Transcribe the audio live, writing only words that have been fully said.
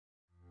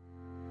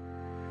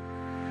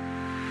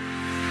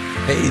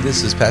Hey,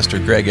 this is Pastor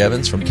Greg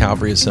Evans from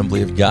Calvary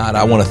Assembly of God.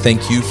 I want to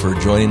thank you for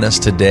joining us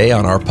today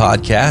on our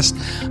podcast.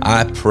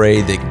 I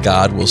pray that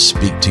God will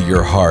speak to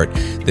your heart,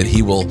 that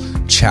He will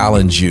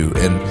challenge you,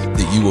 and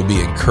that you will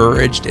be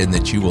encouraged, and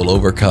that you will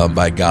overcome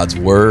by God's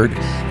word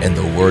and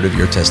the word of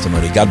your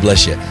testimony. God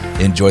bless you.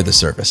 Enjoy the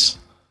service.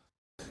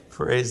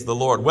 Praise the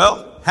Lord.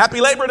 Well, happy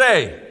Labor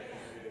Day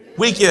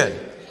weekend.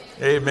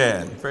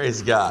 Amen.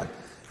 Praise God.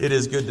 It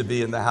is good to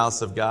be in the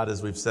house of God,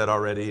 as we've said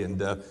already,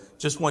 and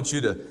just want you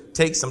to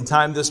take some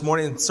time this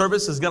morning.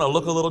 Service is going to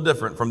look a little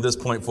different from this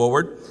point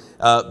forward,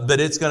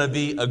 but it's going to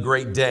be a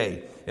great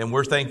day. And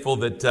we're thankful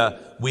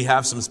that we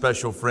have some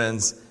special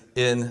friends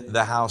in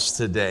the house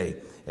today.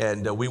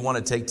 And we want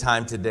to take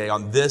time today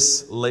on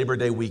this Labor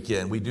Day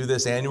weekend. We do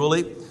this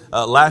annually.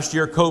 Last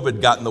year,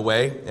 COVID got in the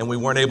way, and we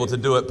weren't able to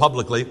do it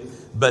publicly.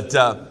 But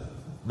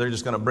they're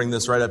just going to bring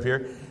this right up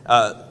here.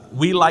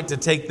 We like to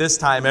take this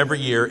time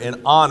every year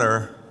and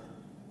honor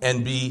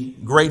and be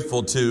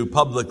grateful to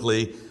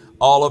publicly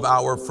all of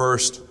our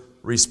first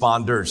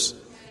responders.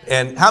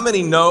 And how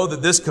many know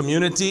that this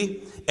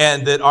community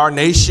and that our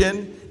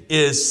nation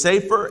is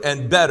safer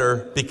and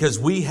better because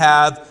we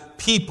have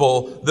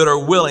people that are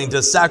willing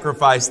to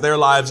sacrifice their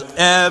lives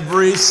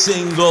every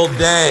single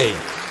day,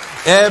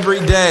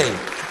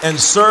 and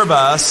serve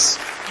us.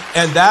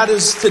 And that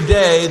is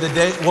today, the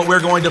day, what we're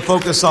going to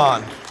focus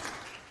on.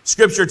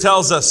 Scripture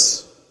tells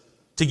us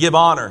to give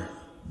honor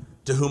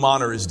to whom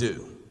honor is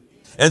due.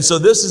 And so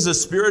this is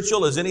as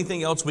spiritual as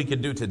anything else we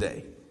could do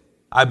today.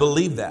 I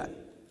believe that.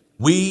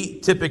 We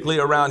typically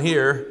around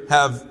here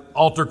have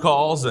altar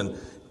calls and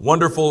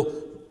wonderful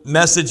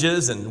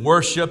messages and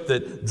worship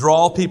that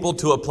draw people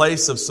to a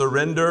place of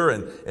surrender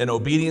and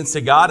obedience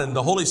to God. And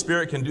the Holy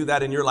Spirit can do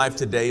that in your life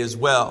today as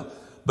well.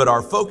 But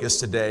our focus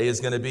today is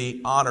going to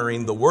be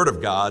honoring the Word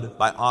of God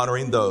by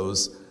honoring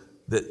those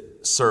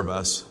that serve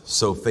us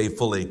so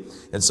faithfully.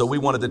 And so we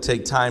wanted to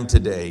take time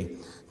today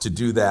to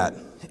do that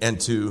and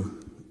to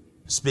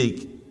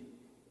speak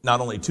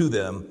not only to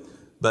them,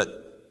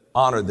 but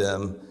honor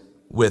them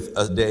with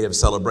a day of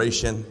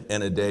celebration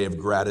and a day of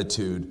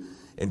gratitude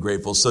and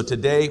grateful. So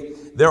today,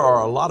 there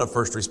are a lot of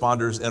first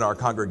responders in our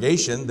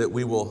congregation that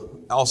we will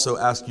also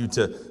ask you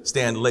to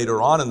stand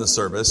later on in the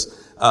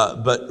service.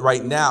 But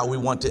right now, we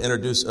want to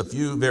introduce a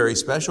few very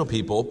special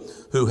people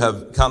who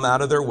have gone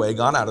out of their way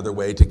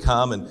to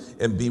come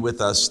and be with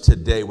us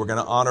today. We're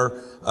going to honor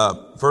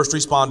first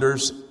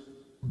responders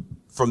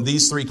from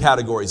these three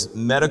categories: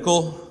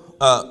 medical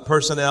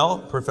personnel,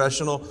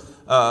 professional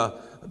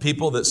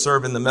people that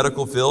serve in the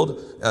medical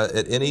field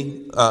at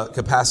any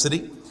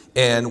capacity.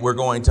 And we're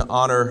going to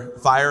honor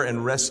fire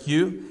and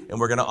rescue, and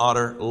we're going to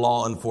honor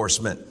law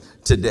enforcement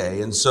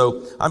today. And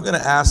so I'm going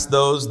to ask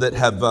those that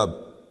have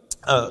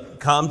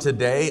come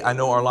today. I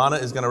know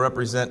Arlana is going to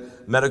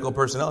represent medical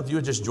personnel. If you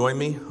would just join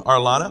me,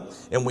 Arlana.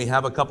 And we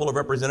have a couple of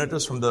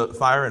representatives from the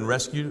fire and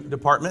rescue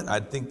department. I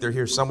think they're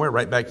here somewhere,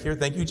 right back here.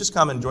 Thank you. Just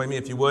come and join me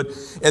if you would.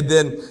 And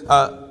then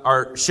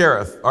our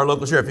sheriff, our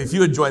local sheriff, if you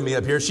would join me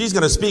up here. She's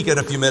going to speak in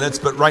a few minutes,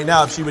 but right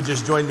now, if she would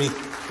just join me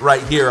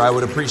right here, I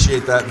would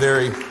appreciate that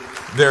very,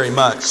 very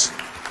much.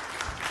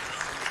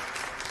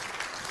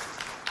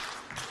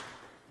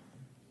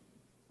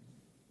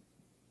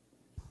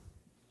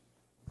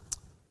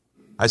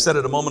 I said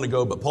it a moment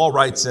ago, but Paul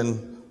writes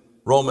in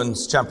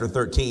Romans chapter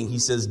 13, he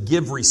says,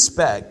 give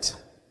respect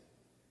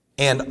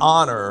and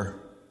honor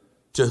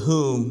to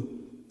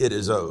whom it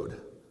is owed,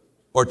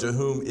 or to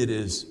whom it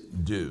is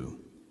due.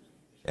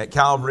 At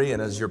Calvary,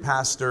 and as your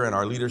pastor and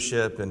our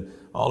leadership and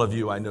all of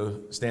you, I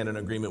know, stand in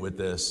agreement with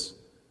this.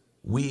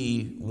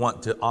 We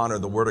want to honor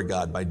the Word of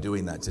God by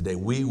doing that today.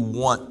 We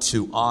want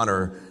to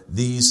honor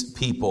these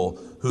people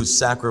who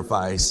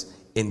sacrifice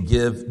and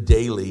give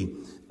daily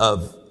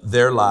of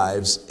their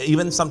lives,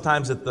 even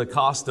sometimes at the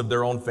cost of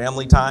their own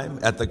family time,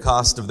 at the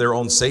cost of their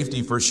own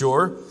safety for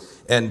sure.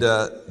 And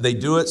they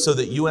do it so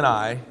that you and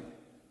I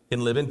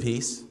can live in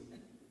peace,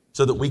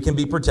 so that we can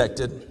be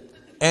protected,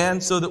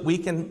 and so that we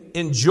can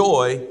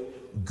enjoy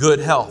good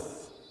health.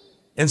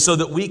 And so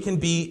that we can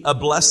be a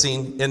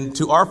blessing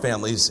to our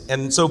families.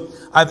 And so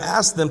I've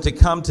asked them to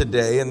come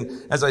today.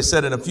 And as I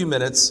said, in a few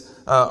minutes,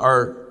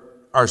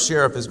 our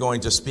sheriff is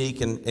going to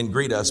speak and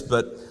greet us.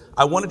 But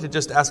I wanted to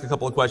just ask a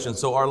couple of questions.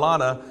 So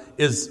Arlana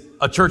is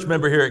a church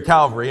member here at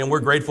Calvary, and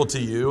we're grateful to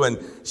you. And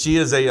she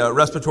is a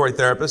respiratory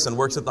therapist and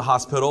works at the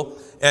hospital.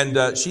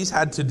 And she's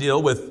had to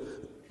deal with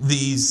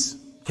these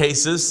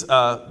cases,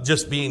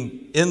 just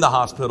being in the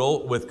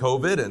hospital with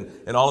COVID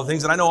and all the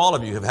things. And I know all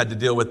of you have had to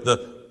deal with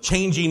the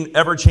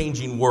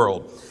ever-changing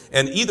world.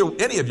 And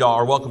any of y'all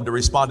are welcome to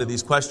respond to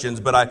these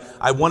questions, but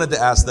I wanted to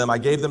ask them. I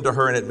gave them to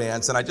her in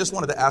advance, and I just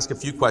wanted to ask a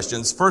few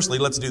questions. Firstly,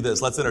 let's do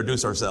this. Let's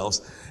introduce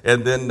ourselves,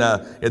 and then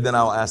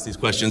I'll ask these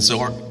questions. So,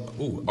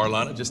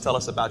 Arlana, just tell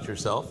us about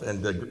yourself,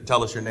 and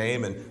tell us your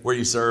name and where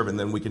you serve, and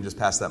then we can just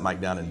pass that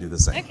mic down and do the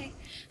same. Okay.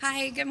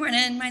 Hi, good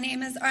morning. My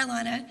name is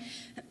Arlana,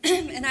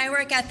 and I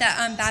work at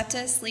the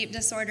Baptist Sleep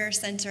Disorder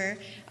Center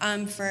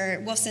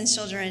for Wolfson's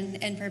Children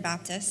and for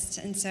Baptist,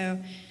 and so...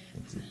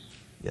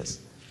 Yes.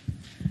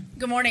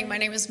 Good morning. My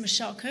name is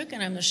Michelle Cook,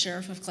 and I'm the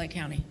sheriff of Clay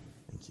County.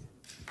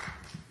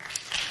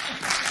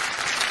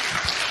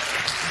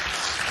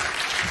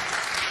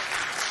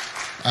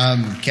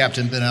 I'm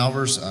Captain Ben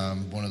Alvers.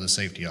 I'm one of the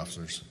safety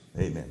officers.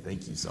 Amen.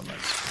 Thank you so much.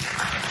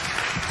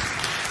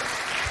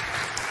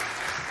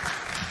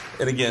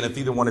 And again, if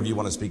either one of you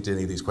want to speak to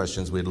any of these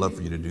questions, we'd love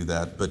for you to do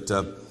that. But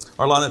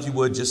Arlana, if you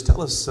would, just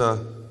tell us,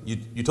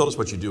 you told us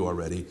what you do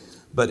already,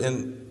 but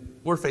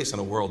we're facing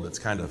a world that's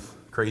kind of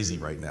crazy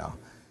right now.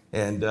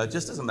 And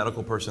just as a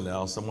medical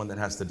personnel, someone that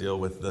has to deal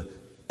with the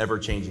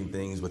ever-changing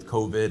things with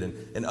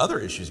COVID and other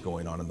issues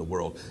going on in the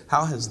world,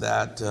 how has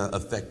that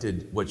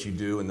affected what you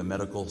do and the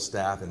medical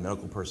staff and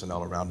medical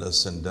personnel around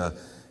us? And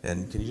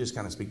can you just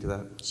kind of speak to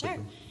that? Sure.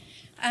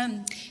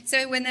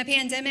 So when the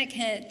pandemic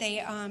hit,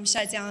 they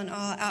shut down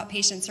all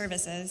outpatient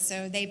services.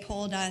 So they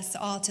pulled us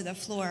all to the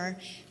floor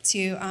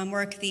to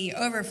work the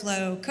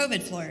overflow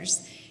COVID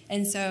floors.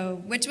 And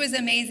so, which was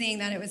amazing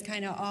that it was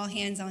kind of all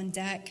hands on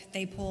deck.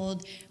 They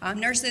pulled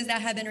nurses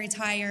that had been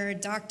retired,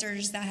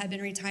 doctors that had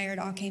been retired,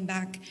 all came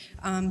back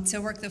to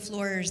work the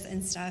floors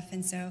and stuff.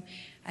 And so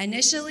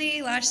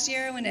initially last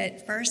year when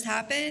it first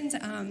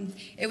happened,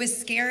 it was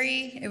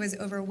scary. It was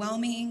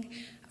overwhelming.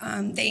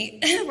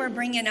 They were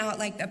bringing out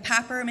like the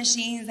PAPR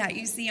machines that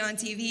you see on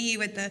TV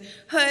with the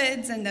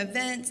hoods and the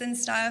vents and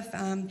stuff.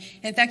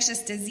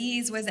 Infectious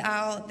disease was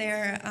out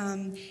there.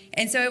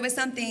 And so it was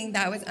something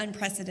that was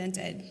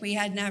unprecedented. We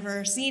had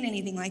never seen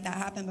anything like that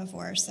happen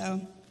before.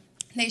 So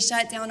they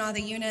shut down all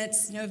the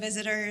units, no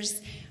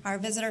visitors. Our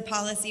visitor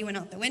policy went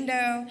out the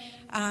window.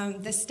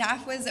 The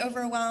staff was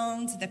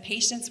overwhelmed. The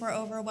patients were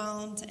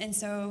overwhelmed. And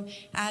so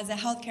as a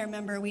healthcare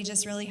member, we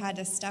just really had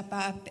to step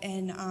up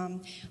and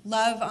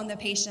love on the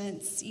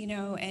patients,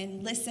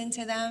 and listen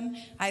to them.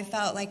 I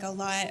felt like a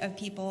lot of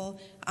people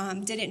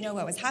didn't know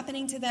what was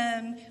happening to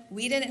them.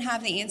 We didn't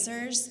have the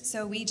answers,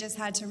 so we just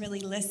had to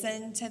really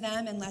listen to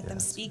them and let them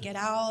speak it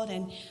out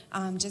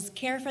and just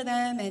care for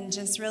them and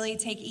just really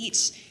take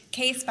each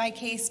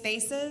case-by-case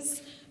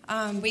basis.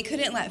 We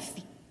couldn't let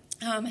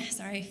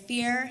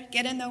fear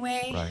get in the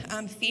way.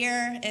 Right.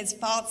 Fear is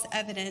false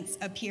evidence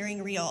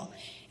appearing real.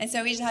 And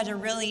so we just had to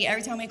really,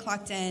 every time we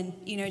clocked in,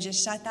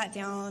 just shut that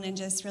down and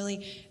just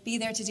really be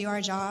there to do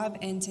our job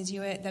and to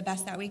do it the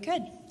best that we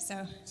could.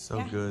 So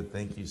yeah. Good.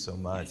 Thank you so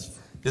much.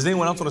 Does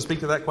anyone else want to speak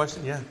to that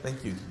question? Yeah,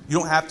 thank you. You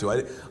don't have to.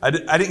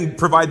 I didn't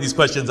provide these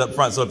questions up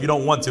front, so if you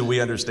don't want to, we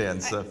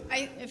understand. So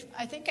I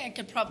think I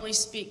could probably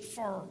speak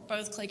for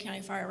both Clay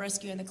County Fire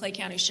Rescue and the Clay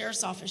County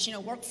Sheriff's Office.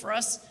 Work for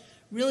us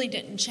really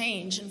didn't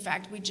change. In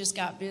fact, we just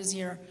got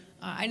busier.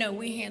 I know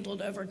we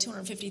handled over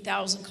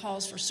 250,000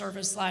 calls for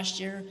service last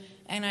year,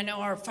 and I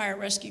know our fire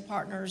rescue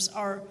partners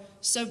are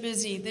so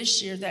busy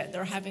this year that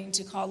they're having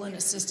to call in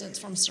assistance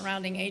from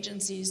surrounding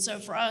agencies. So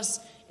for us,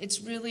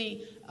 it's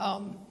really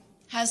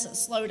hasn't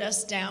slowed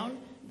us down.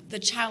 The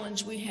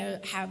challenge we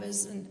have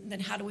is then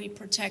how do we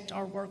protect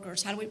our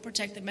workers? How do we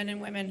protect the men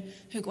and women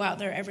who go out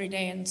there every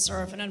day and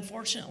serve? And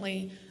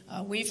unfortunately,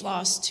 we've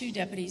lost 2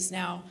 deputies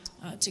now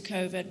to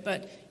COVID.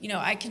 But,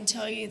 I can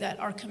tell you that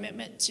our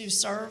commitment to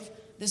serve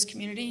this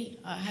community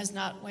has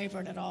not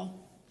wavered at all.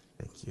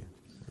 Thank you.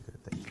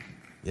 Thank you.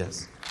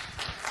 Yes.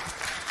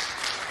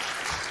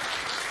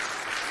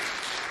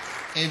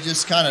 And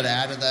just kind of to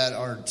add to that,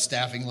 our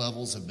staffing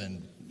levels have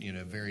been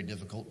very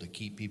difficult to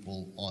keep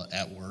people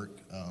at work.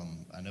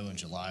 I know in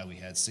July we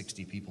had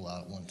 60 people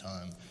out at one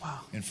time. Wow.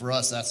 And for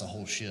us, that's a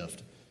whole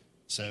shift.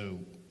 So,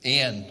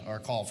 and our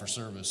call for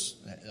service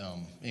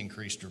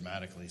increased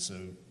dramatically. So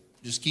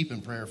just keep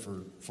in prayer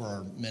for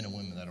our men and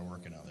women that are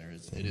working out there.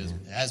 It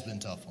has been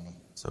tough on them.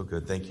 So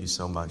good. Thank you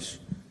so much.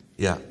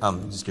 Yeah,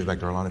 just give it back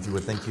to Arlana if you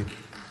would. Thank you.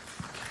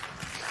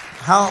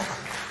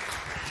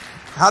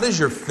 How does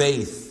your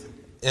faith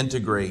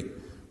integrate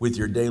with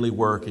your daily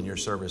work and your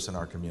service in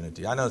our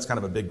community? I know it's kind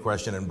of a big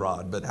question and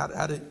broad, but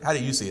how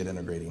do you see it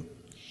integrating?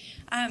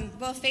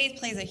 Well, faith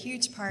plays a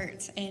huge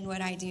part in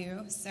what I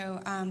do. So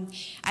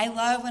I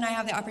love when I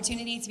have the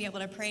opportunity to be able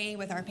to pray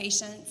with our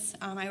patients.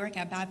 I work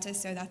at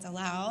Baptist, so that's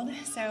allowed.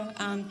 So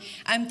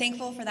I'm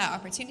thankful for that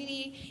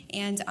opportunity,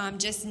 and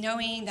just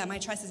knowing that my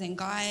trust is in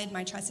God.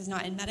 My trust is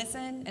not in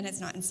medicine, and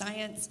it's not in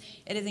science.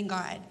 It is in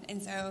God.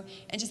 And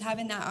just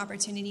having that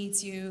opportunity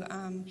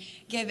to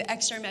give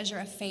extra measure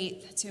of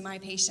faith to my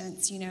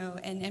patients,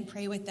 and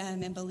pray with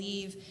them and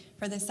believe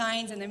for the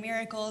signs and the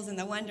miracles and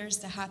the wonders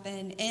to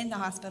happen in the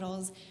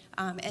hospitals,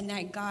 and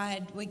that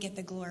God would get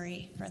the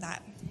glory for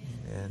that.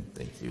 And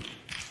thank you.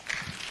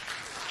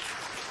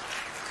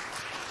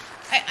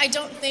 I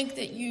don't think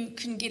that you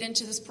can get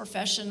into this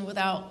profession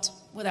without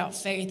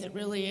faith. It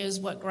really is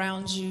what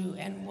grounds you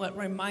and what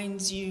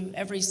reminds you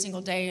every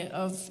single day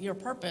of your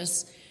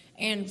purpose.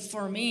 And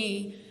for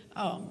me,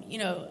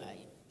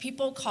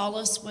 people call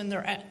us when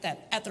they're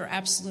at their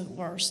absolute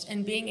worst,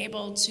 and being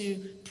able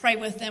to pray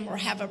with them or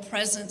have a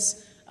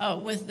presence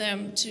with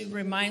them to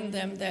remind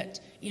them that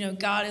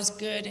God is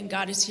good and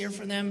God is here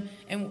for them,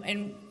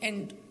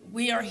 and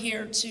we are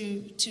here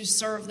to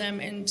serve them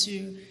and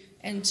to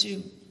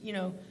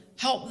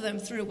help them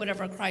through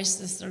whatever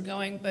crisis they're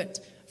going. But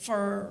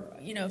for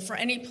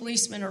any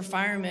policeman or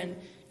fireman,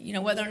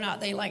 whether or not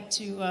they like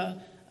to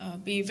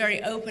be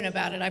very open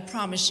about it, I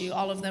promise you,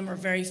 all of them are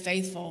very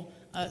faithful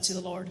to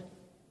the Lord.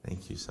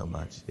 Thank you so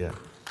much. Yeah.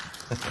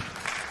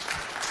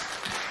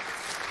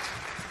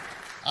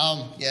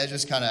 Yeah,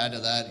 just kind of add to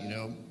that,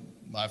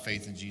 my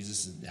faith in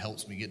Jesus, it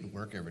helps me get to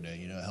work every day.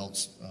 It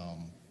helps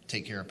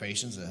take care of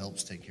patients. It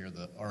helps take care of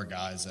our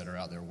guys that are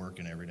out there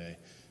working every day.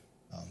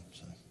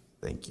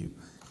 Thank you.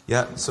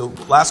 Yeah, so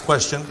last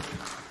question,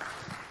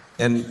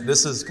 and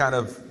this is kind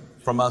of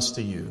from us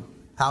to you.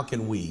 How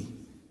can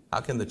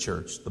the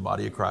church, the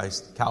body of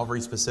Christ,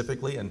 Calvary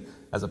specifically, and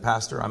as a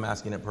pastor, I'm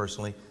asking it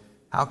personally,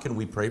 how can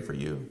we pray for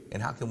you,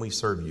 and how can we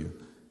serve you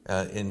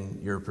in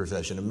your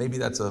profession? And maybe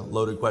that's a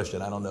loaded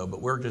question, I don't know,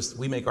 but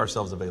we make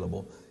ourselves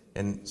available,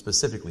 and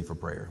specifically for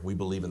prayer. We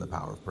believe in the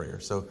power of prayer.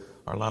 So,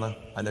 Arlana,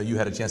 I know you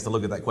had a chance to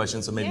look at that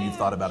question, so maybe you've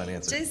thought about an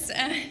answer.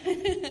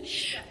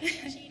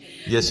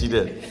 Yes, you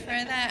did.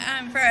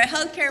 For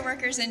healthcare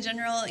workers in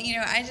general,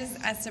 I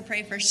just ask to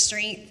pray for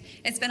strength.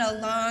 It's been a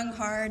long,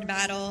 hard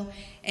battle,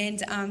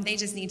 and they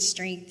just need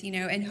strength,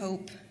 and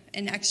hope,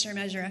 an extra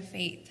measure of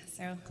faith.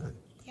 So, good.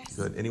 Yes.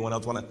 Good. Anyone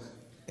else want to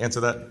answer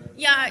that?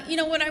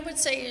 Yeah, what I would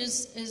say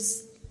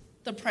is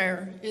the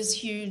prayer is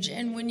huge.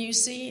 And when you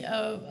see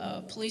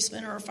a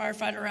policeman or a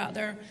firefighter out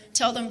there,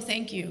 tell them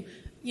thank you.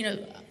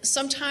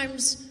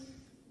 Sometimes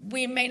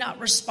we may not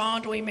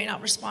respond, or we may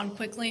not respond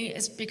quickly.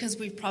 It's because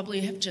we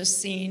probably have just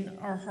seen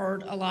or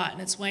heard a lot,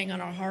 and it's weighing on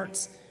our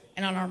hearts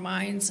and on our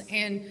minds.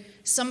 And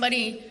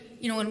somebody,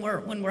 when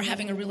we're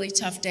having a really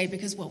tough day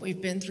because what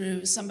we've been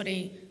through,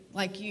 somebody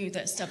like you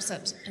that steps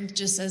up and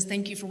just says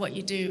thank you for what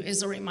you do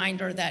is a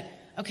reminder that,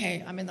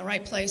 okay, I'm in the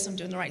right place, I'm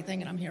doing the right thing,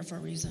 and I'm here for a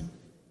reason.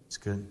 It's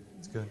good.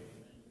 It's good.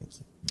 Thank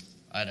you.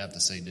 I'd have to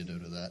say ditto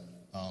to that.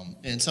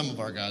 And some of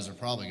our guys are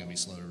probably going to be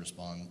slow to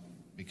respond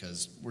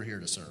because we're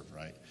here to serve,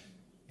 right?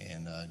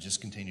 And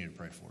just continue to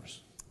pray for us.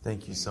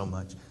 Thank you so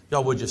much.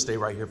 Y'all would just stay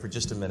right here for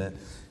just a minute.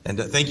 And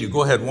thank you.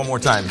 Go ahead one more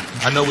time.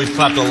 I know we've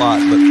clapped a lot,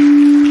 but...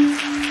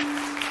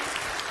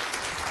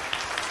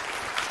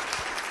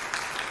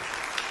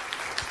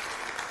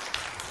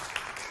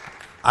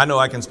 I know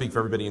I can speak for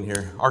everybody in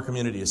here. Our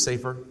community is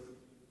safer,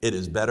 it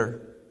is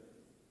better,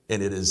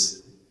 and it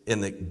is in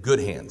the good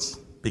hands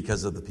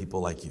because of the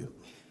people like you,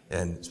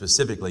 and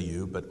specifically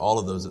you, but all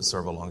of those that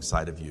serve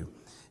alongside of you.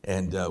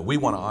 And we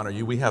want to honor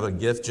you. We have a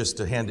gift just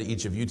to hand to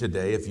each of you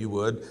today. If you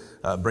would,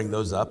 bring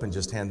those up and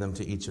just hand them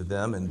to each of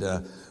them.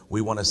 And we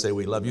want to say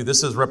we love you.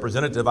 This is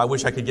representative. I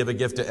wish I could give a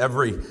gift to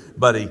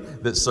everybody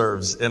that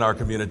serves in our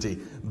community.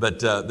 But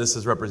this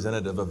is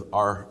representative of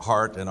our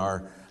heart and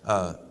our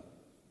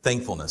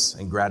thankfulness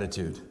and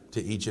gratitude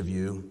to each of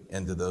you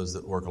and to those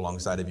that work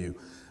alongside of you.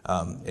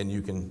 And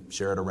you can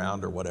share it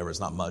around or whatever. It's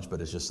not much, but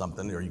it's just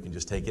something. Or you can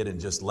just take it and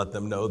just let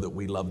them know that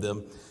we love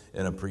them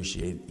and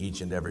appreciate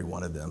each and every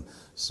one of them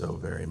so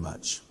very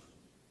much.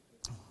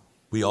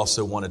 We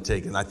also want to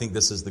take, and I think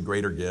this is the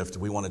greater gift,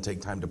 we want to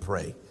take time to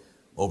pray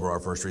over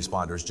our first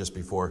responders just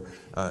before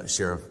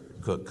Sheriff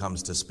Cook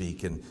comes to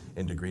speak and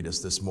to greet us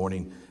this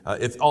morning.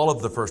 If all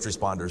of the first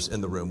responders in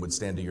the room would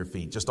stand to your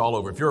feet, just all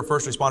over. If you're a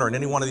first responder in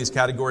any one of these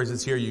categories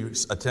that's here, you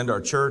attend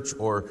our church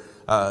or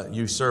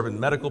you serve in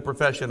medical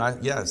profession,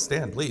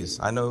 stand, please.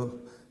 I know,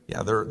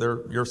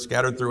 you're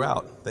scattered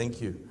throughout.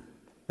 Thank you.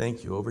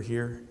 Thank you. Over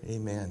here,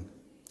 amen.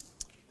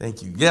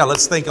 Thank you. Yeah,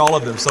 let's thank all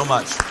of them so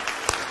much.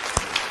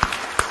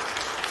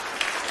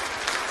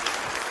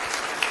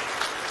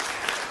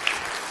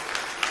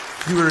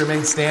 You will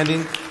remain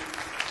standing.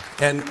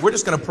 And we're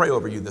just going to pray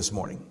over you this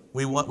morning.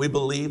 We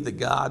believe that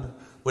God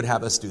would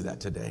have us do that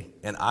today.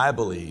 And I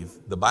believe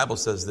the Bible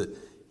says that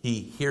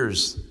he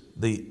hears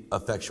the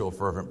effectual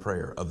fervent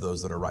prayer of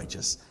those that are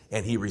righteous,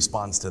 and he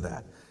responds to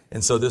that.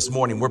 And so this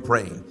morning we're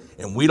praying,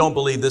 and we don't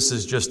believe this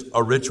is just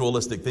a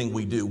ritualistic thing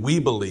we do. We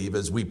believe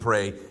as we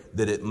pray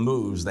that it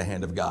moves the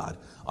hand of God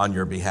on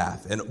your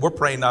behalf. And we're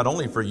praying not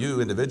only for you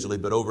individually,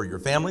 but over your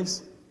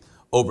families,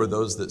 over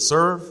those that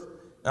serve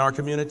in our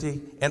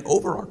community, and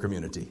over our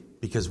community,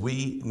 because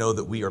we know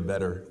that we are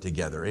better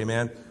together.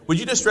 Amen. Would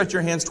you just stretch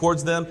your hands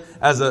towards them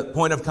as a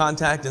point of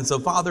contact? And so,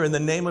 Father, in the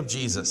name of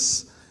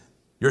Jesus,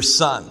 your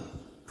Son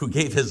who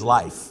gave his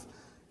life,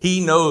 he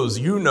knows,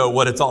 you know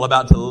what it's all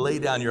about to lay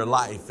down your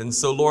life. And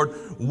so, Lord,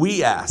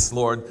 we ask,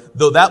 Lord,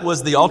 though that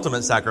was the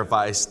ultimate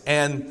sacrifice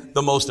and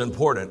the most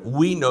important,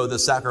 we know the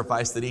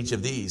sacrifice that each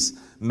of these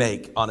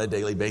make on a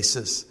daily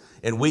basis.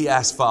 And we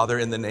ask, Father,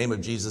 in the name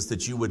of Jesus,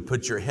 that you would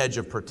put your hedge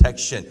of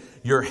protection,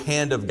 your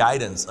hand of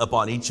guidance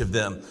upon each of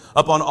them,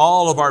 upon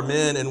all of our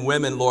men and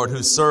women, Lord,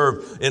 who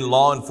serve in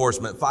law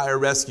enforcement, fire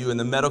rescue, and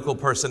the medical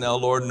personnel,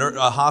 Lord,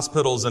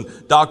 hospitals and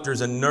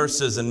doctors and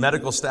nurses and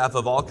medical staff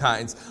of all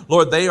kinds.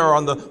 Lord, they are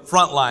on the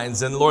front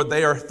lines, and Lord,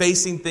 they are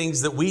facing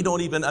things that we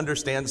don't even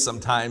understand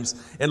sometimes.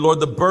 And Lord,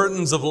 the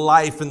burdens of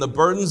life and the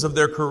burdens of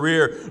their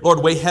career,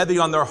 Lord, weigh heavy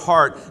on their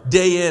heart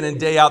day in and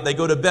day out. They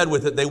go to bed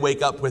with it, they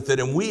wake up with it.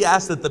 And we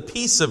ask that the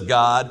peace of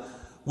God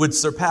would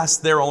surpass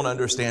their own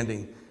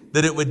understanding,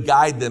 that it would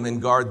guide them and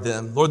guard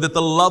them. Lord, that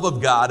the love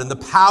of God and the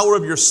power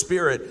of your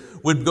Spirit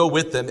would go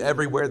with them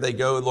everywhere they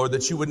go. Lord,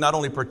 that you would not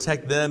only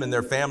protect them and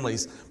their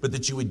families, but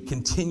that you would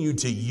continue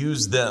to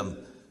use them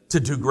to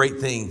do great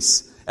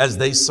things as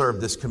they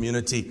serve this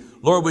community.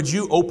 Lord, would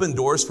you open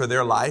doors for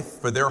their life,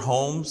 for their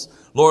homes?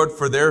 Lord,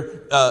 for their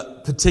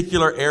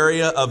particular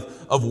area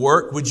of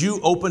work, would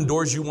you open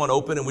doors you want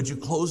open, and would you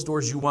close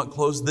doors you want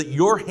closed, that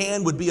your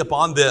hand would be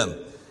upon them,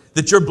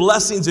 that your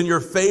blessings and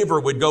your favor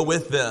would go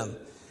with them,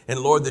 and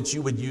Lord, that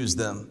you would use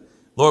them.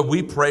 Lord,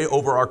 we pray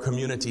over our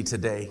community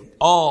today,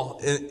 all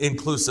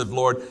inclusive,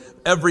 Lord,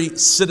 every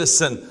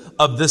citizen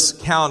of this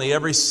county,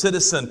 every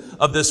citizen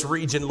of this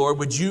region, Lord,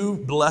 would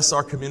you bless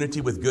our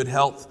community with good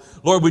health?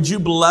 Lord, would you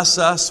bless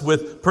us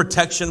with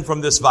protection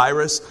from this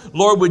virus?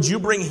 Lord, would you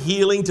bring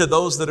healing to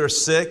those that are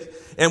sick?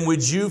 And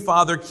would you,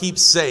 Father, keep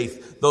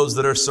safe those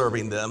that are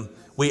serving them?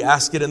 We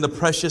ask it in the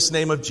precious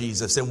name of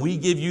Jesus, and we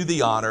give you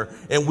the honor,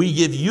 and we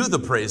give you the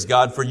praise,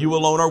 God, for you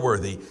alone are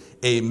worthy.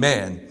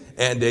 Amen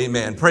and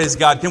amen. Praise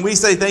God. Can we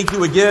say thank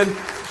you again?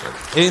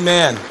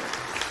 Amen.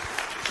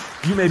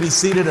 You may be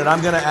seated, and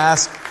I'm going to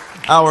ask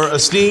our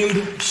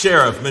esteemed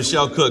Sheriff,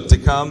 Michelle Cook, to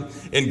come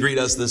and greet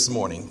us this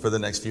morning for the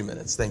next few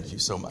minutes. Thank you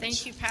so much.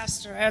 Thank you,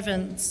 Pastor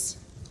Evans.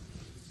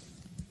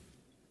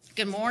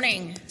 Good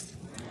morning.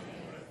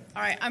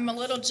 All right, I'm a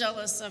little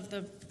jealous of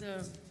the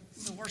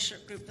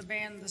worship group, the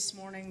band this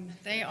morning.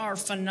 They are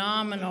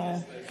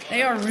phenomenal.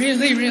 They are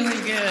really, really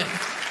good.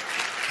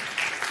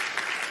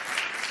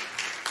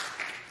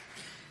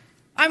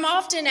 I'm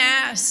often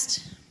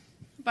asked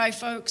by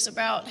folks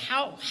about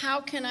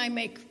how can I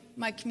make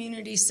my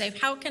community safe?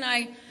 How can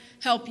I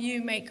help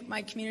you make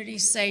my community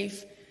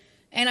safe?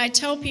 And I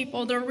tell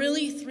people there are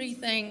really three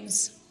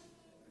things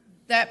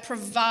that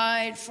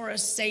provide for a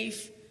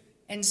safe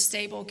and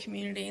stable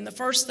community. And the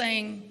first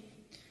thing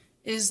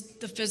is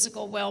the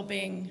physical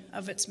well-being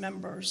of its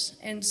members.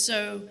 And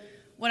so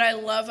what I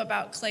love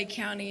about Clay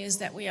County is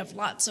that we have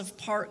lots of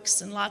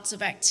parks and lots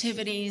of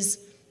activities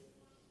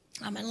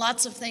and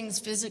lots of things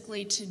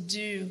physically to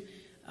do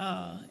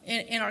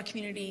in our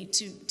community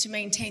to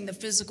maintain the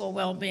physical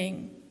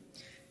well-being.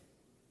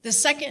 The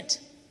second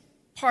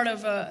part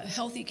of a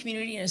healthy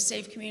community and a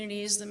safe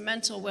community is the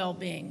mental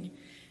well-being.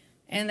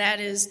 And that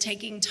is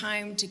taking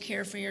time to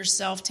care for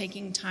yourself,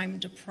 taking time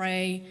to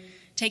pray,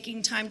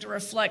 taking time to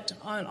reflect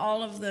on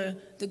all of the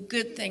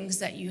good things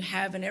that you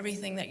have and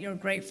everything that you're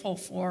grateful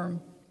for,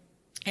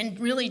 and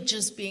really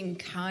just being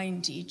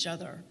kind to each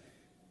other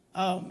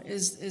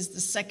is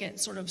the second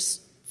sort of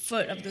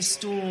foot of the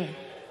stool,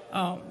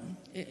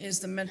 is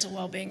the mental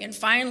well-being. And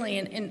finally,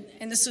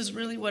 and this is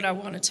really what I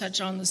want to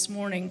touch on this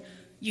morning,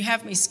 you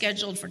have me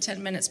scheduled for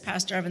 10 minutes,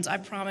 Pastor Evans. I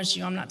promise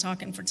you I'm not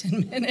talking for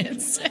 10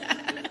 minutes.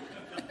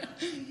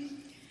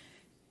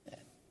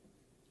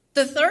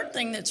 The third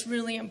thing that's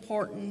really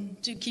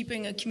important to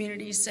keeping a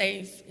community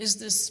safe is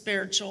the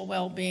spiritual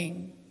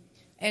well-being.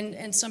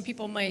 And some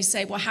people may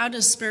say, well, how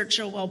does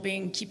spiritual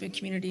well-being keep a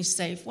community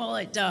safe? Well,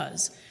 it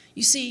does.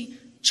 You see,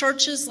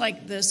 churches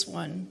like this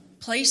one,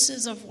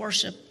 places of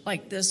worship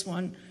like this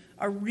one,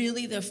 are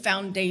really the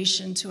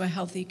foundation to a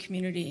healthy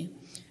community.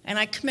 And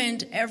I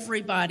commend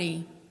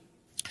everybody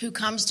who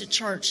comes to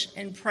church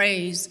and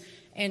prays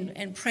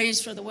and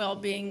prays for the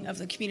well-being of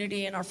the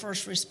community and our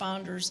first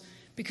responders.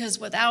 Because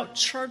without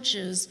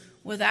churches,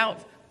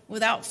 without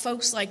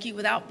folks like you,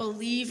 without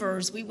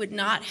believers, we would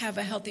not have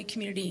a healthy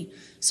community.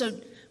 So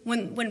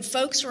when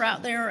folks are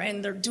out there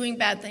and they're doing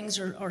bad things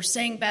or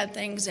saying bad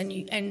things,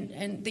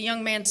 and the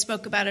young man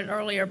spoke about it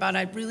earlier about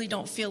I really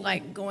don't feel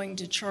like going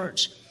to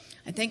church,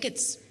 I think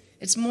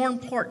it's more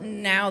important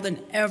now than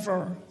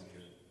ever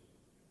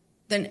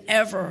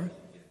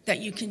that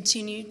you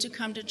continue to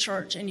come to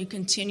church and you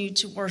continue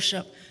to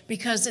worship,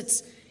 because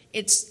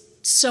it's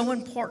so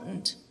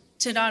important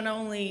to not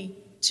only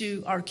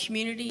to our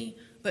community,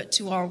 but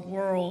to our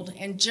world.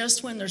 And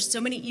just when there's so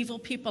many evil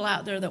people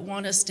out there that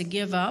want us to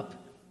give up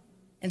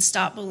and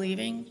stop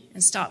believing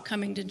and stop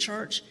coming to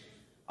church,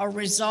 our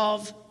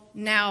resolve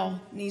now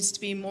needs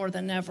to be more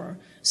than ever.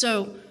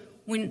 So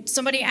when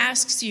somebody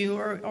asks you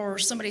or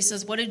somebody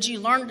says, what did you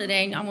learn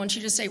today? I want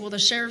you to say, well, the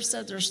sheriff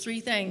said there's three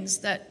things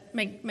that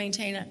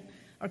maintain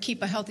or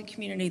keep a healthy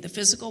community: the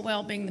physical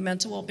well-being, the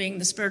mental well-being,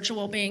 the spiritual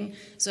well-being.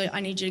 So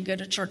I need you to go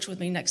to church with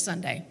me next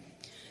Sunday.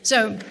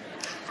 So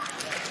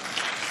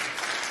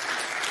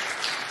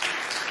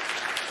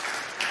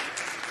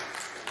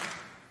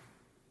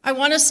I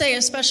want to say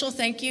a special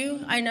thank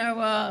you. I know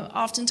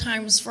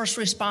oftentimes first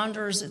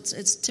responders,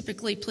 it's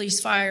typically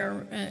police,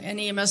 fire, and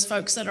EMS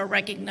folks that are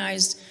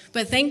recognized.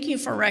 But thank you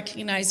for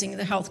recognizing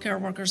the healthcare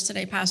workers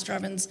today, Pastor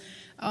Evans.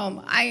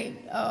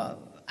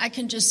 I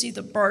can just see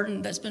the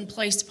burden that's been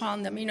placed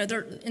upon them. You know,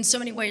 they're in so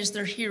many ways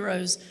they're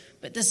heroes,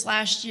 but this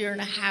last year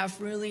and a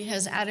half really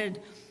has added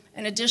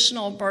an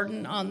additional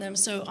burden on them.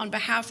 So on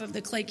behalf of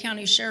the Clay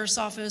County Sheriff's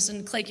Office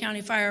and Clay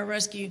County Fire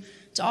Rescue,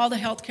 to all the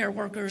healthcare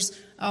workers,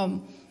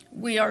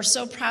 we are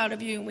so proud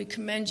of you, and we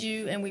commend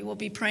you, and we will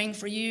be praying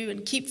for you,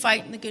 and keep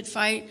fighting the good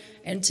fight,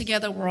 and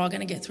together we're all going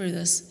to get through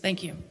this.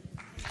 Thank you.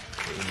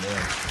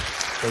 Amen.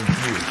 Thank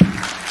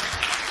you.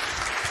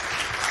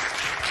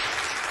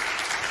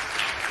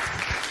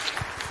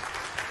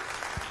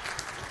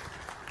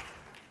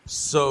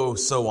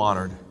 So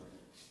honored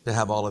to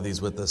have all of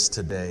these with us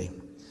today.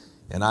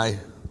 And I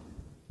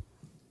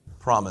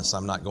promise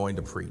I'm not going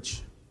to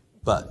preach,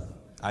 but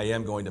I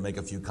am going to make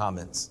a few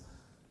comments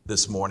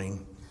this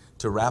morning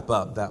to wrap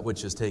up that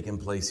which has taken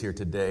place here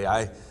today.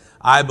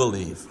 I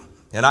believe,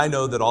 and I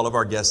know that all of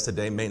our guests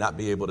today may not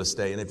be able to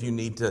stay, and if you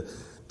need to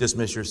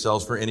dismiss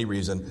yourselves for any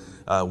reason,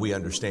 we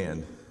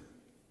understand.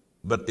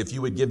 But if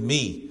you would give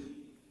me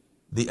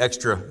the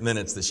extra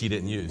minutes that she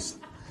didn't use,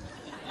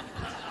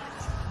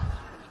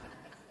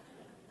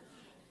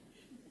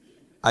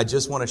 I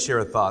just want to share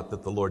a thought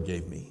that the Lord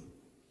gave me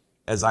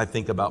as I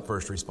think about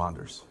first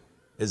responders,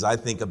 as I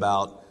think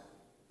about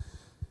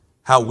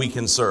how we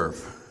can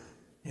serve.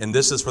 And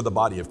this is for the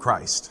body of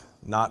Christ,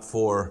 not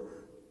for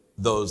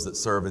those that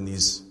serve in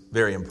these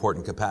very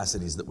important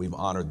capacities that we've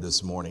honored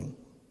this morning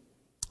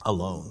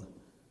alone.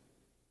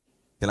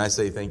 Can I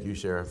say thank you,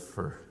 Sheriff,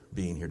 for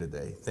being here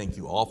today? Thank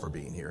you all for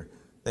being here.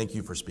 Thank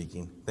you for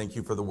speaking. Thank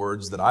you for the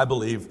words that I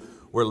believe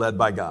were led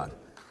by God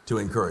to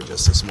encourage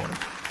us this morning.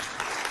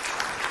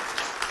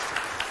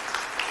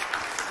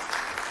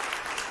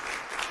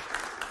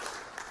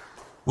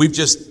 We've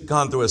just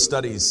gone through a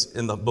studies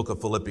in the book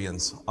of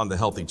Philippians on the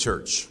healthy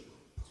church.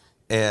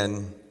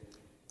 And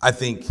I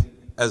think,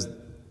 as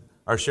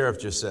our sheriff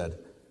just said,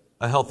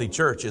 a healthy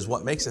church is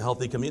what makes a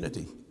healthy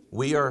community.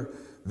 We are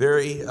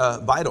very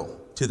vital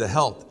to the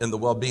health and the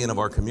well-being of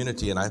our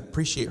community. And I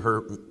appreciate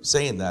her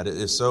saying that. It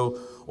is so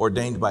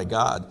ordained by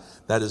God.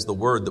 That is the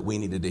word that we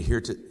needed to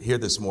hear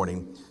this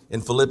morning.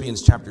 In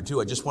Philippians chapter 2,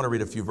 I just want to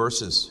read a few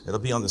verses. It'll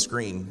be on the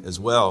screen as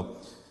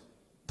well.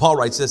 Paul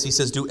writes this, he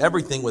says, do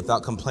everything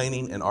without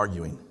complaining and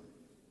arguing,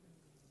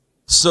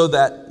 so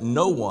that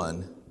no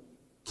one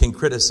can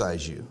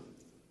criticize you.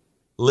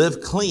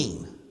 Live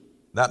clean,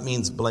 that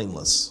means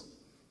blameless.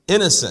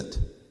 Innocent,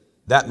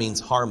 that means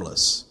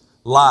harmless.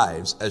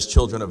 Lives as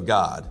children of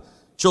God.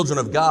 Children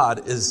of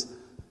God is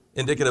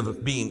indicative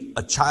of being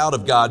a child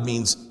of God,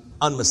 means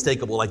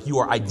unmistakable, like you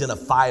are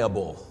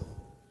identifiable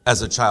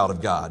as a child of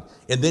God.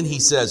 And then he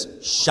says,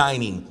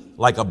 shining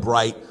like a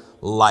bright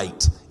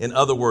light. In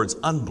other words,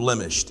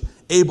 unblemished,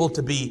 able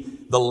to be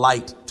the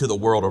light to the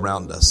world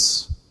around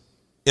us.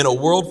 In a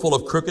world full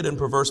of crooked and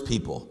perverse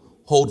people,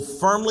 hold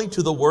firmly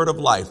to the word of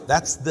life.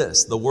 That's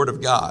this, the word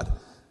of God.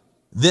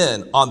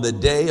 Then on the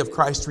day of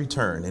Christ's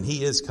return, and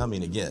he is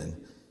coming again,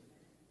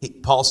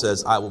 Paul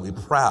says, I will be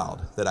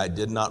proud that I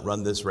did not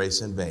run this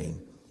race in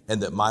vain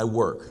and that my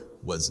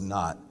work was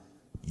not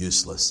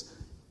useless.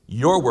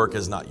 Your work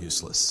is not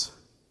useless.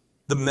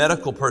 The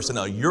medical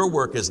personnel, your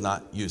work is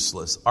not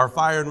useless. Our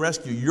fire and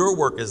rescue, your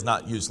work is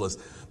not useless.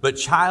 But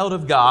child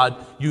of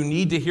God, you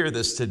need to hear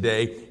this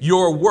today.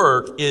 Your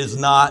work is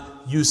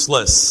not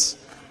useless.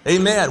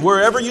 Amen.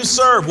 Wherever you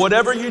serve,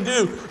 whatever you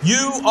do,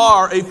 you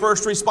are a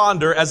first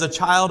responder as a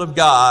child of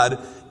God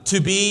to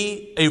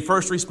be a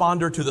first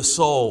responder to the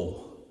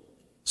soul.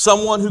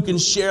 Someone who can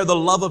share the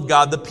love of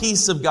God, the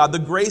peace of God, the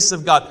grace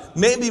of God,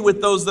 maybe with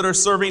those that are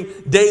serving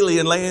daily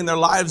and laying their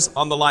lives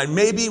on the line,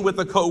 maybe with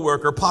a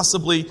coworker,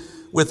 possibly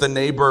with a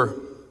neighbor.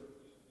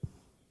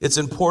 It's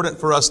important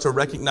for us to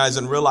recognize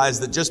and realize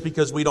that just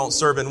because we don't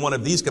serve in one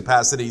of these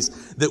capacities,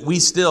 that we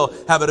still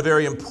have a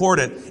very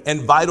important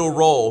and vital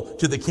role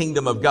to the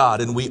kingdom of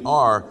God, and we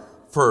are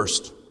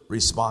first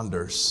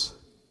responders.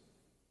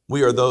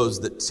 We are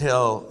those that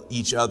tell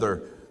each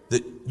other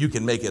that you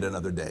can make it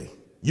another day.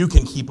 You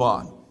can keep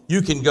on.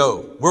 You can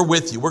go. We're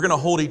with you. We're going to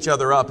hold each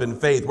other up in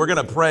faith. We're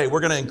going to pray. We're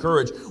going to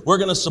encourage. We're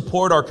going to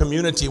support our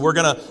community. We're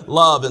going to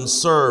love and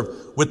serve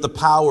with the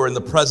power and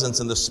the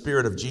presence and the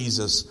Spirit of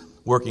Jesus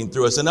working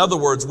through us. In other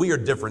words, we are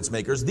difference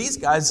makers. These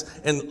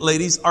guys and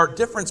ladies are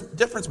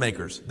difference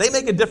makers. They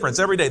make a difference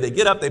every day. They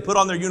get up, they put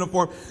on their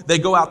uniform, they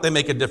go out, they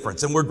make a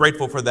difference. And we're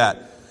grateful for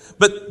that.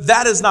 But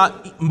that is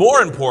not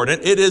more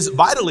important. It is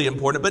vitally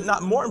important, but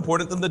not more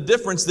important than the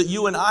difference that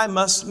you and I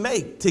must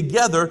make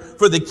together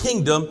for the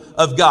kingdom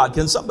of God.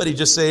 Can somebody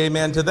just say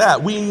amen to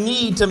that? We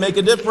need to make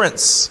a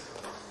difference.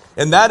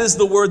 And that is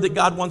the word that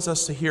God wants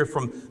us to hear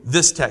from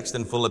this text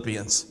in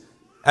Philippians.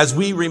 As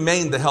we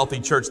remain the healthy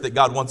church that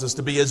God wants us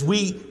to be, as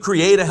we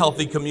create a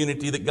healthy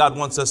community that God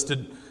wants us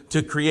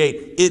to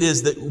create, it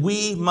is that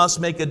we must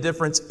make a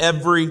difference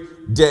every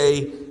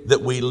day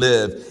that we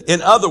live.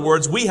 In other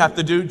words, we have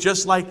to do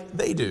just like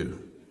they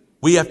do.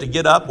 We have to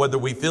get up whether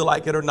we feel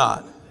like it or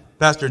not.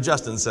 Pastor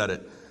Justin said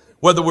it.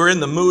 Whether we're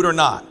in the mood or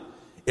not.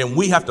 And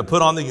we have to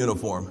put on the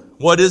uniform.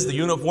 What is the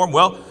uniform?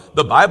 Well,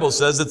 the Bible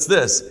says it's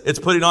this. It's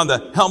putting on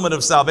the helmet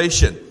of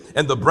salvation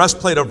and the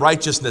breastplate of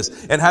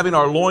righteousness and having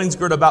our loins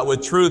girt about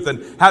with truth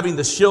and having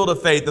the shield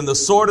of faith and the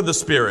sword of the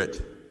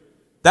Spirit.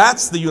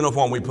 That's the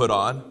uniform we put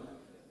on.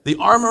 The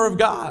armor of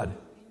God.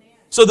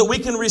 So that we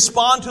can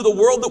respond to the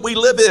world that we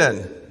live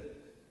in.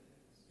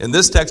 In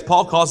this text,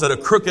 Paul calls it a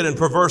crooked and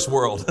perverse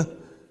world.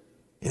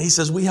 And he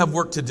says we have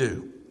work to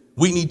do.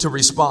 We need to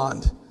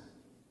respond.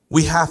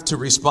 We have to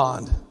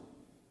respond.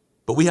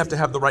 But we have to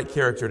have the right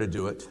character to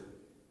do it.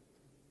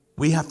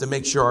 We have to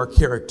make sure our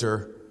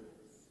character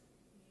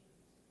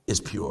is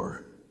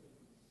pure.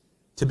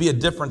 To be a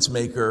difference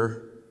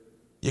maker,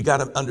 you got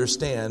to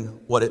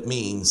understand what it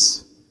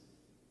means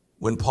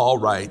when Paul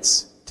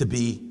writes to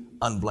be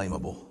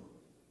unblameable.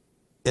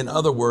 In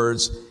other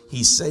words,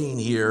 he's saying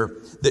here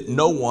that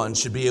no one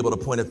should be able to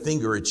point a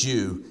finger at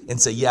you and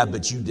say, yeah,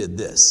 but you did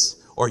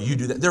this or you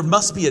do that. There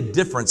must be a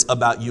difference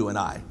about you and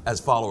I as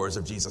followers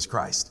of Jesus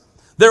Christ.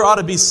 There ought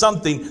to be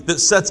something that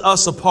sets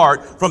us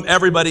apart from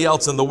everybody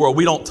else in the world.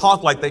 We don't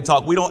talk like they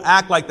talk. We don't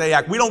act like they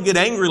act. We don't get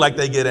angry like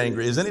they get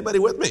angry. Is anybody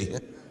with me?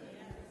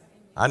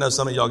 I know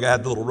some of y'all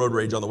had a little road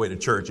rage on the way to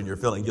church and you're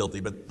feeling guilty,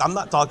 but I'm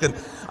not talking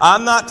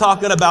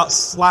about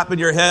slapping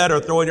your head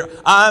or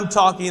I'm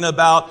talking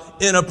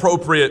about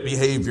inappropriate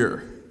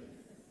behavior.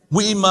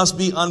 We must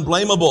be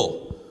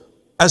unblameable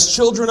as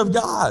children of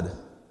God.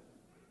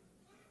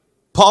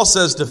 Paul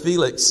says to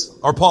Felix,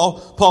 or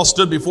Paul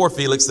stood before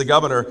Felix, the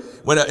governor,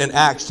 when in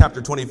Acts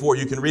chapter 24,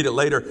 you can read it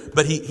later,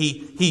 but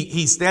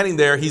he's standing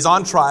there, he's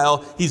on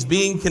trial, he's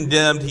being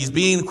condemned, he's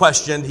being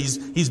questioned,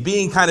 he's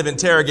being kind of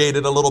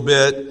interrogated a little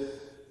bit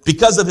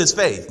because of his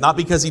faith, not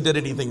because he did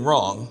anything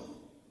wrong.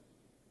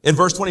 In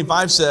verse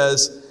 25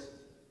 says,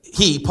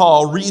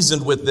 Paul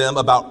reasoned with them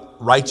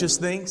about righteous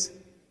things.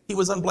 He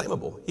was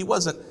unblameable. He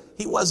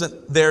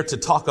wasn't there to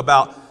talk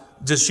about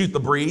just shoot the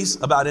breeze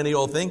about any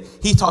old thing.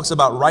 He talks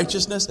about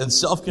righteousness and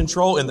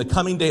self-control in the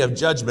coming day of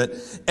judgment.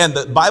 And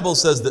the Bible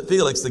says that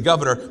Felix, the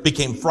governor,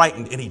 became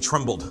frightened and he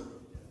trembled.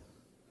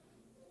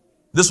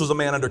 This was a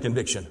man under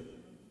conviction.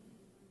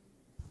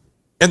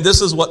 And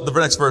this is what the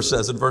next verse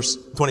says in verse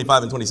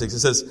 25 and 26. It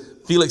says,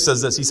 Felix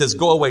says this. He says,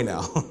 go away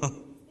now.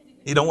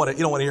 You don't want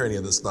to hear any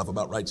of this stuff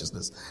about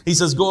righteousness. He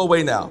says, go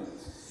away now.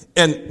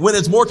 And when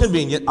it's more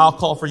convenient, I'll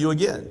call for you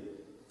again.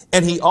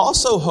 And he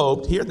also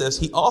hoped, hear this,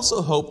 he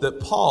also hoped that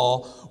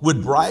Paul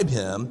would bribe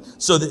him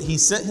so that he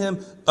sent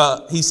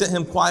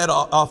him quite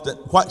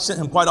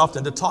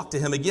often to talk to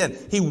him again.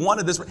 He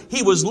wanted this.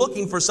 He was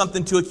looking for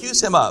something to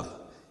accuse him of.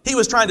 He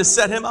was trying to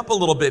set him up a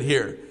little bit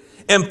here.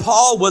 And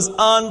Paul was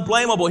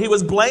unblameable. He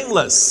was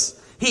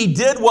blameless. He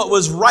did what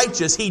was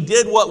righteous. He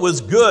did what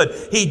was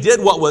good. He did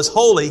what was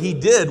holy. He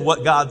did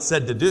what God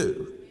said to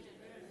do.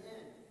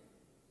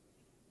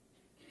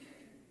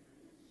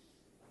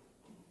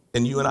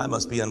 And you and I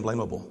must be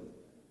unblameable.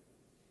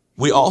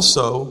 We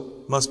also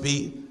must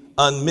be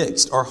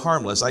unmixed or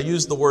harmless. I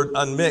use the word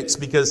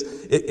unmixed because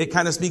it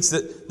kind of speaks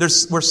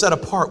that we're set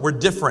apart. We're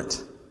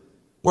different.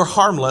 We're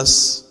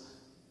harmless.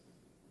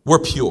 We're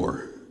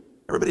pure.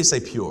 Everybody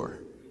say pure.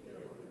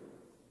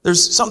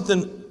 There's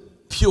something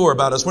pure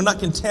about us. We're not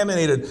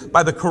contaminated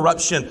by the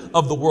corruption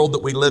of the world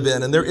that we live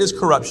in. And there is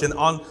corruption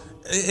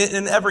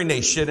in every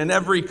nation, in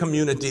every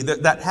community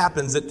that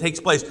happens, that takes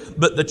place.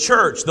 But the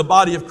church, the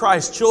body of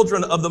Christ,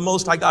 children of the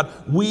Most High God,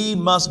 we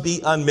must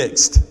be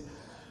unmixed.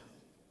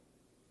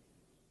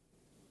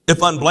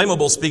 If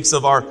unblameable speaks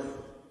of our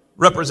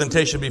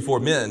representation before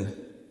men,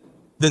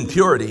 then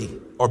purity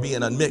or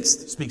being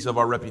unmixed speaks of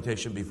our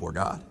reputation before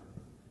God.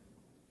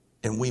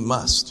 And we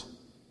must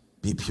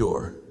be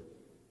pure.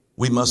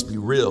 We must be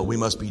real. We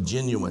must be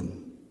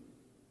genuine.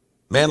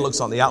 Man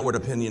looks on the outward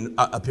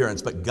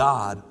appearance, but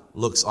God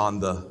looks on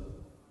the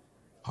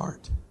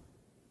heart.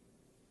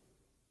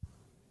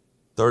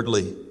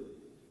 Thirdly,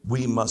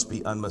 we must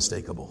be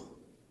unmistakable.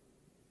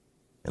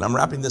 And I'm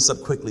wrapping this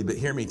up quickly, but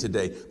hear me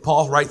today.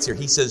 Paul writes here,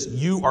 he says,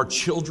 you are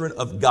children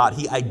of God.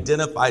 He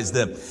identifies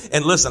them.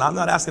 And listen, I'm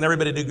not asking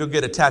everybody to go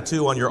get a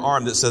tattoo on your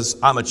arm that says,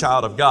 I'm a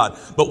child of God.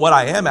 But what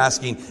I am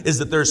asking is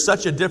that there's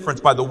such a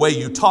difference by the way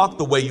you talk,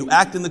 the way you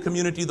act in the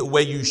community, the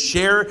way you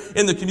share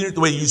in the community,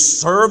 the way you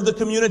serve the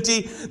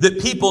community, that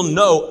people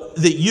know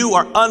that you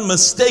are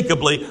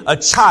unmistakably a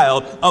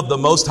child of the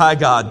Most High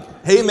God.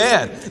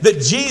 Amen.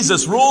 That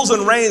Jesus rules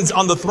and reigns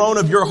on the throne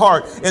of your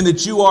heart and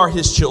that you are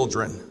his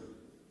children.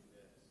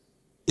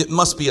 It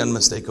must be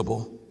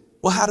unmistakable.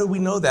 Well, how do we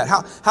know that?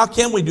 How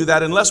can we do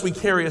that unless we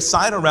carry a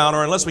sign around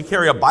or unless we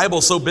carry a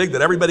Bible so big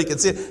that everybody can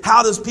see it?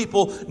 How do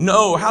people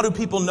know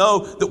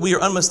that we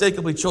are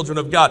unmistakably children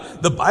of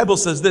God? The Bible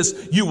says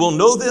this, you will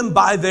know them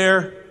by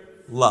their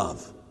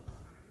love.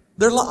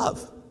 Their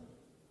love.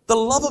 The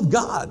love of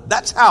God.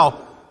 That's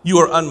how you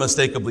are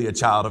unmistakably a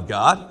child of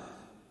God.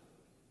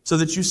 So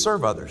that you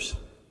serve others.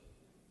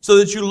 So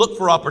that you look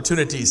for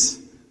opportunities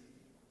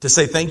to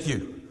say thank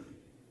you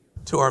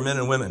to our men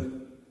and women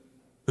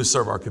who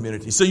serve our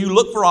community. So you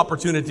look for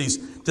opportunities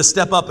to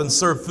step up and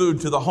serve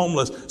food to the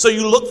homeless. So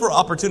you look for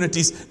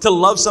opportunities to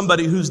love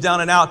somebody who's down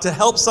and out, to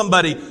help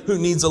somebody who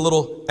needs a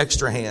little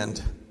extra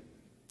hand.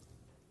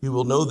 You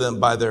will know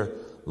them by their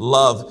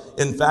love.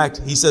 In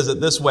fact, he says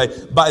it this way,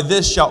 by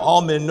this shall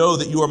all men know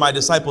that you are my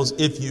disciples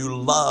if you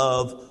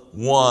love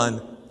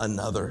one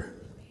another.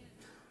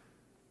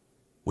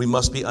 We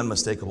must be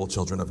unmistakable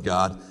children of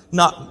God,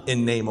 not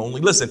in name only.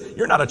 Listen,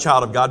 you're not a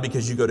child of God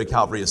because you go to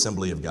Calvary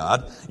Assembly of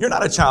God. You're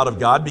not a child of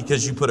God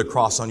because you put a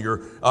cross on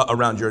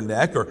around your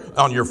neck or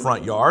on your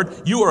front yard.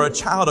 You are a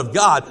child of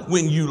God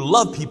when you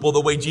love people the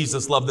way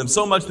Jesus loved them,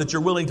 so much that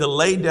you're willing to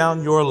lay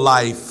down your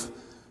life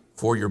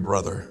for your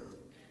brother.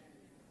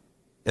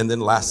 And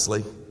then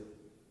lastly,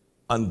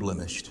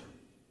 unblemished.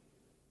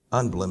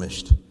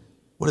 Unblemished.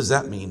 What does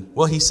that mean?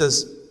 Well, he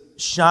says,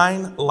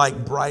 shine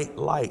like bright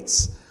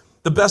lights.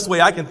 The best way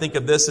I can think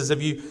of this is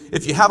if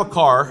you have a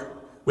car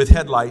with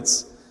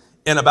headlights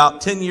and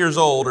about 10 years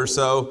old or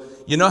so,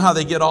 you know how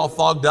they get all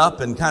fogged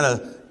up and kind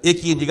of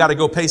icky, and you got to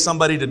go pay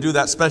somebody to do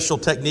that special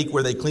technique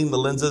where they clean the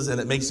lenses and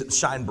it makes it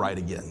shine bright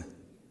again.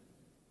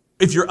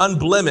 If you're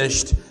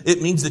unblemished,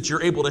 it means that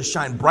you're able to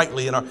shine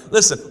brightly in our...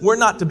 Listen, we're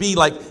not to be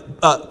like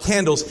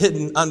candles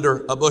hidden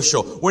under a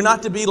bushel. We're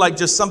not to be like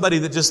just somebody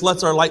that just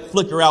lets our light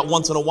flicker out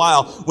once in a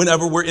while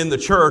whenever we're in the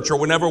church or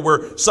whenever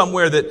we're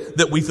somewhere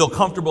that we feel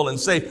comfortable and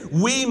safe.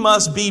 We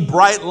must be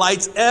bright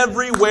lights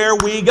everywhere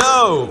we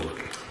go.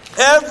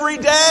 Every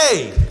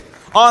day.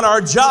 On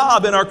our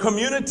job, in our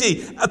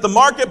community, at the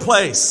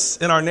marketplace,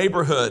 in our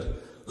neighborhood.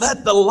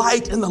 Let the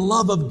light and the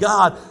love of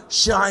God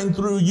shine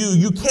through you.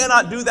 You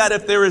cannot do that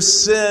if there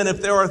is sin,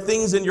 if there are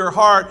things in your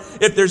heart,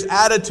 if there's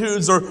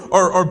attitudes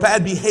or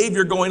bad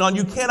behavior going on.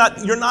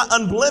 You're not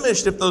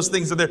unblemished if those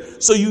things are there.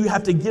 So you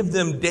have to give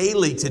them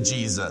daily to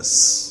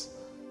Jesus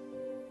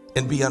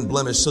and be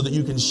unblemished so that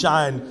you can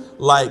shine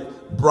like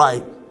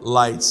bright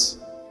lights.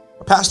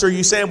 Pastor, are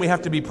you saying we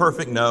have to be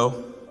perfect?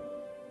 No.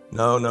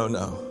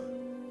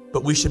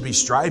 But we should be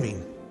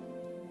striving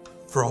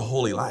for a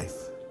holy life.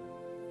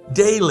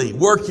 Daily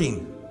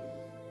working,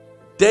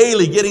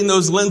 daily getting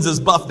those lenses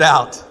buffed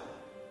out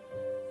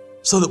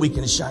so that we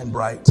can shine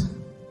bright.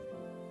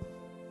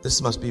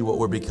 This must be what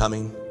we're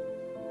becoming.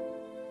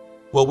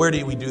 Well, where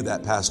do we do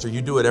that, Pastor?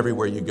 You do it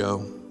everywhere you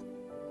go.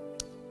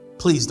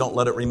 Please don't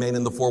let it remain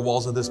in the four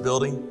walls of this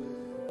building.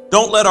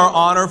 Don't let our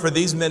honor for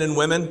these men and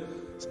women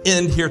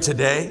end here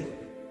today.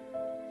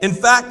 In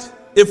fact,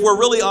 if we're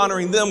really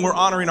honoring them, we're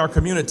honoring our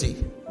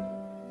community.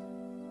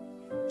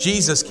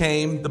 Jesus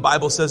came, the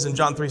Bible says in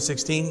John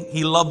 3:16,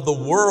 he loved the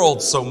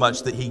world so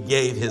much that he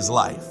gave his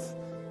life.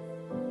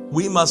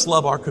 We must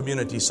love our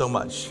community so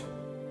much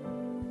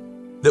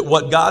that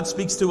what God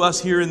speaks to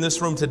us here in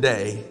this room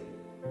today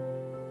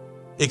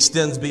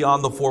extends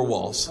beyond the four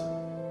walls,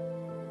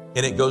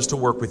 and it goes to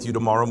work with you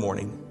tomorrow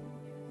morning.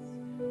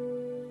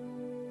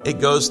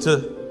 It goes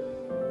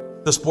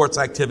to the sports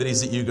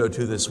activities that you go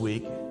to this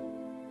week.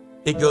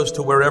 It goes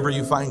to wherever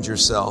you find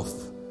yourself,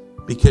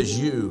 because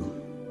you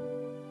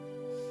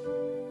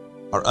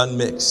are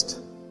unmixed,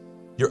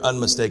 you're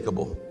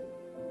unmistakable,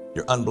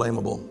 you're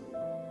unblameable,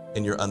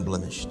 and you're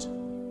unblemished.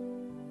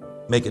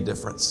 Make a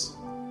difference.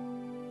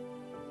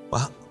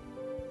 Well,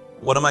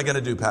 what am I going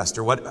to do,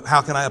 Pastor?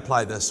 How can I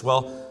apply this?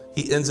 Well,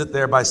 he ends it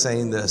there by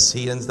saying this.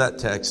 He ends that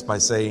text by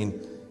saying,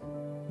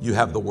 you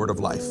have the word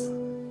of life.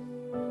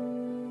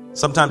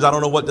 Sometimes I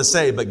don't know what to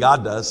say, but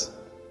God does.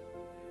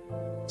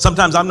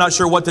 Sometimes I'm not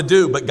sure what to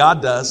do, but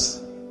God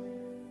does.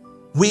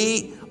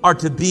 We are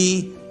to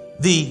be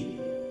the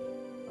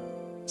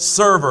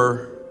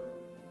server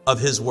of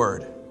his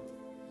word.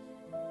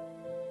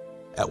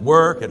 At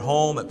work, at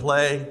home, at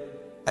play,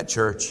 at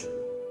church,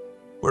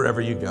 wherever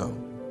you go.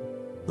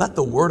 Let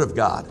the word of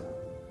God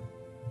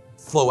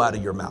flow out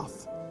of your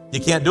mouth. You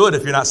can't do it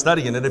if you're not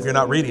studying it, if you're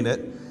not reading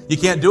it. You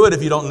can't do it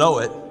if you don't know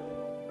it.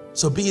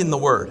 So be in the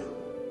word.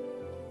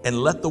 And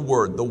let the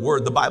word,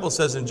 the Bible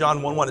says in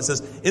John 1:1, it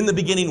says, in the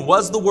beginning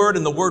was the word,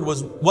 and the word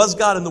was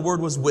God, and the word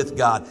was with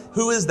God.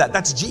 Who is that?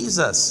 That's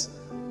Jesus.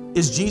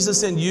 Is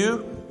Jesus in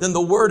you? Then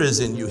the word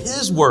is in you.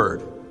 His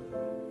word.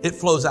 It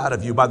flows out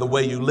of you by the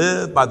way you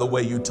live, by the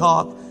way you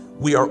talk.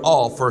 We are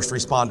all first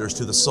responders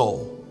to the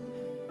soul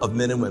of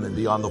men and women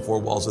beyond the four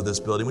walls of this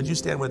building. Would you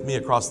stand with me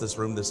across this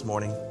room this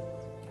morning?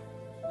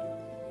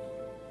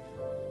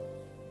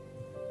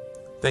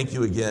 Thank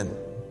you again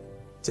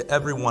to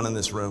everyone in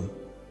this room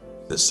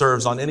that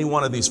serves on any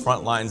one of these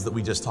front lines that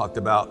we just talked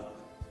about.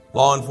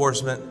 Law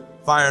enforcement,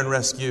 fire and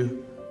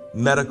rescue,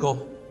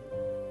 medical,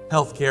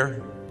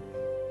 healthcare.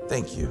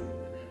 Thank you.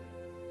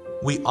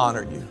 We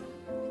honor you.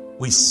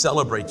 We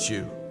celebrate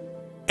you.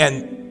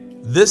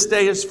 And this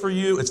day is for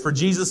you. It's for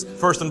Jesus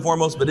first and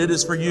foremost, but it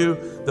is for you.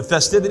 The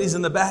festivities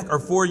in the back are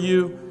for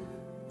you.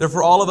 They're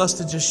for all of us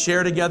to just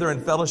share together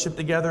and fellowship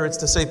together. It's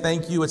to say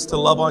thank you. It's to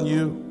love on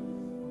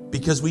you,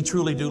 because we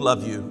truly do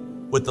love you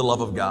with the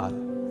love of God.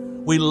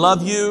 We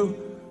love you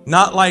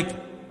not like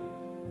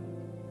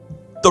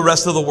the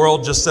rest of the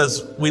world just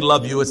says we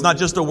love you. It's not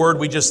just a word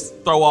we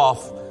just throw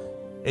off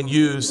and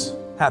use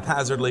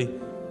haphazardly.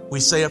 We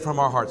say it from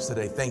our hearts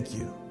today. Thank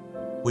you.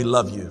 We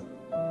love you.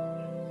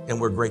 And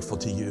we're grateful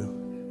to you.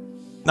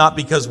 Not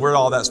because we're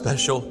all that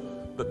special,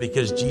 but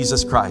because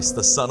Jesus Christ,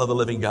 the Son of the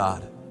living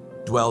God,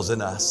 dwells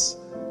in us.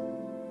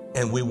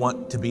 And we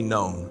want to be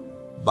known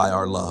by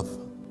our love.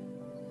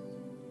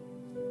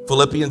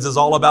 Philippians is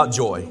all about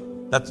joy.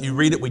 You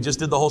read it, we just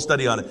did the whole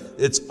study on it.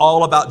 It's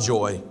all about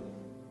joy.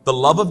 The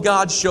love of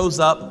God shows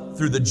up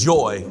through the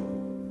joy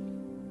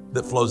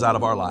that flows out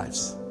of our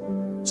lives.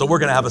 So we're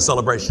going to have a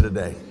celebration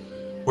today.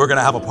 We're going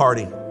to have a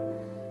party.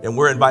 And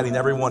we're inviting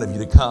every one of you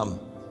to come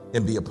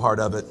and be a part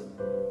of it.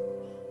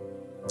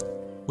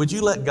 Would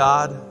you let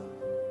God,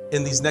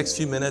 in these next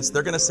few minutes,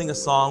 they're going to sing a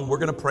song. We're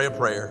going to pray a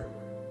prayer.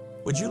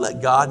 Would you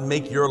let God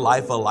make your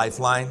life a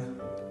lifeline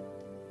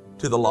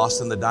to the lost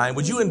and the dying?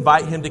 Would you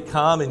invite him to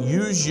come and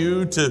use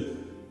you to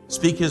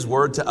speak his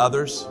word to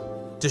others,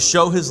 to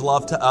show his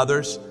love to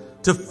others,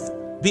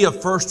 to be a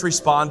first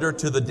responder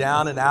to the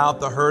down and out,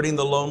 the hurting,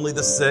 the lonely,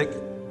 the sick?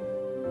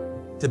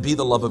 to be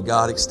the love of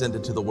God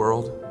extended to the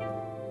world.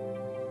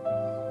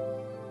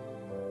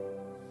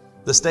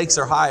 The stakes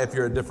are high if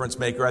you're a difference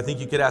maker. I think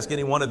you could ask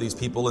any one of these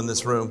people in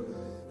this room.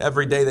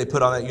 Every day they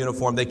put on that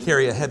uniform, they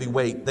carry a heavy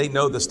weight. They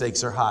know the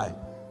stakes are high.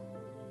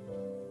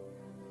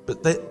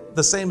 But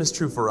the same is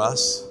true for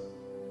us.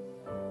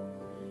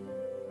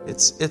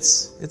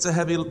 It's a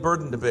heavy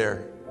burden to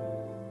bear,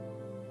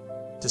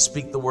 to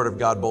speak the word of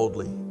God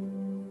boldly,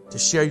 to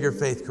share your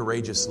faith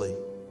courageously,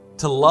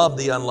 to love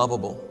the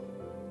unlovable,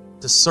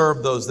 to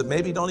serve those that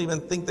maybe don't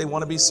even think they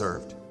want to be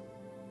served,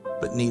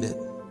 but need it.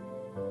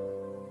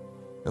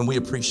 And we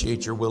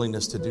appreciate your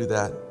willingness to do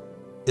that.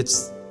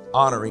 It's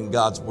honoring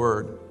God's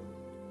word.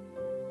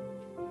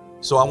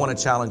 So I want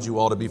to challenge you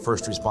all to be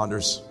first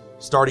responders,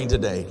 starting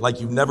today, like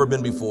you've never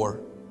been before.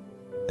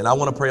 And I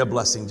want to pray a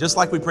blessing. Just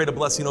like we prayed a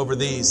blessing over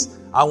these,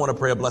 I want to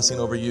pray a blessing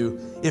over you.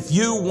 If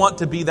you want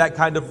to be that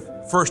kind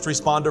of first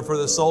responder for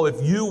the soul,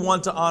 if you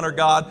want to honor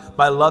God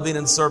by loving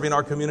and serving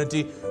our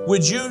community,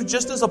 would you,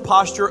 just as a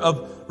posture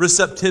of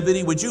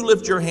receptivity, would you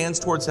lift your hands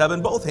towards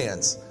heaven, both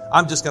hands?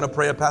 I'm just going to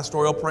pray a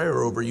pastoral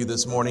prayer over you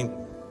this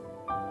morning.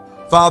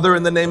 Father,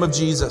 in the name of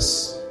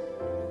Jesus,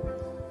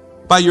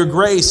 by your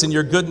grace and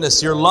your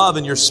goodness, your love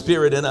and your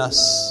spirit in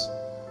us,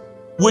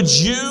 would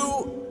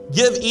you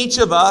give each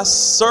of us,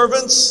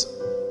 servants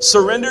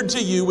surrendered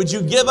to you, would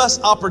you give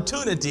us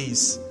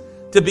opportunities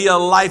to be a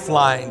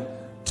lifeline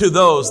to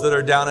those that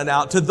are down and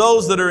out, to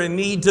those that are in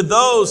need, to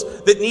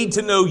those that need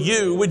to know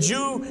you? Would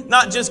you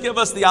not just give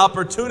us the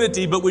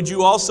opportunity, but would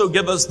you also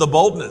give us the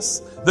boldness,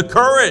 the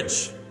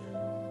courage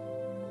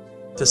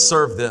to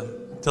serve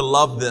them, to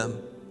love them,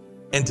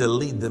 and to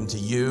lead them to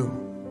you?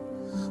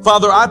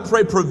 Father, I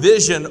pray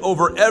provision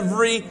over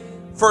every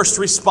first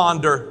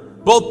responder,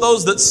 both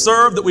those that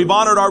serve, that we've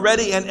honored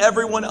already, and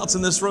everyone else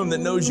in this room that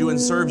knows you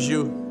and serves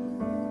you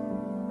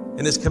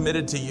and is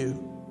committed to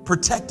you.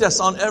 Protect us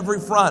on every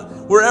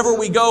front. Wherever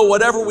we go,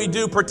 whatever we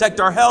do, protect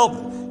our health,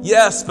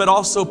 yes, but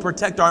also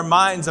protect our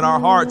minds and our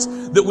hearts,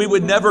 that we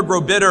would never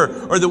grow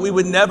bitter, or that we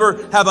would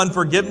never have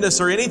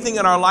unforgiveness or anything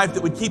in our life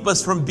that would keep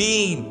us from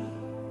being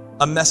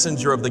a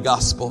messenger of the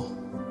gospel.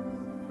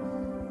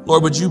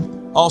 Lord, would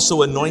you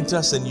also anoint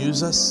us and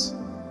use us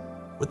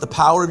with the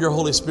power of your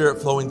Holy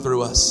Spirit flowing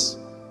through us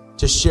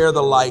to share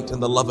the light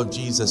and the love of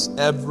Jesus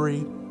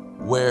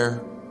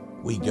everywhere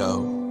we go.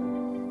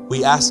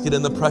 We ask it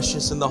in the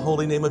precious and the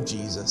holy name of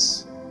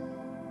Jesus.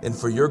 And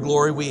for your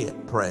glory we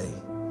pray.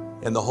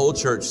 And the whole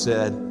church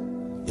said,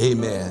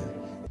 amen.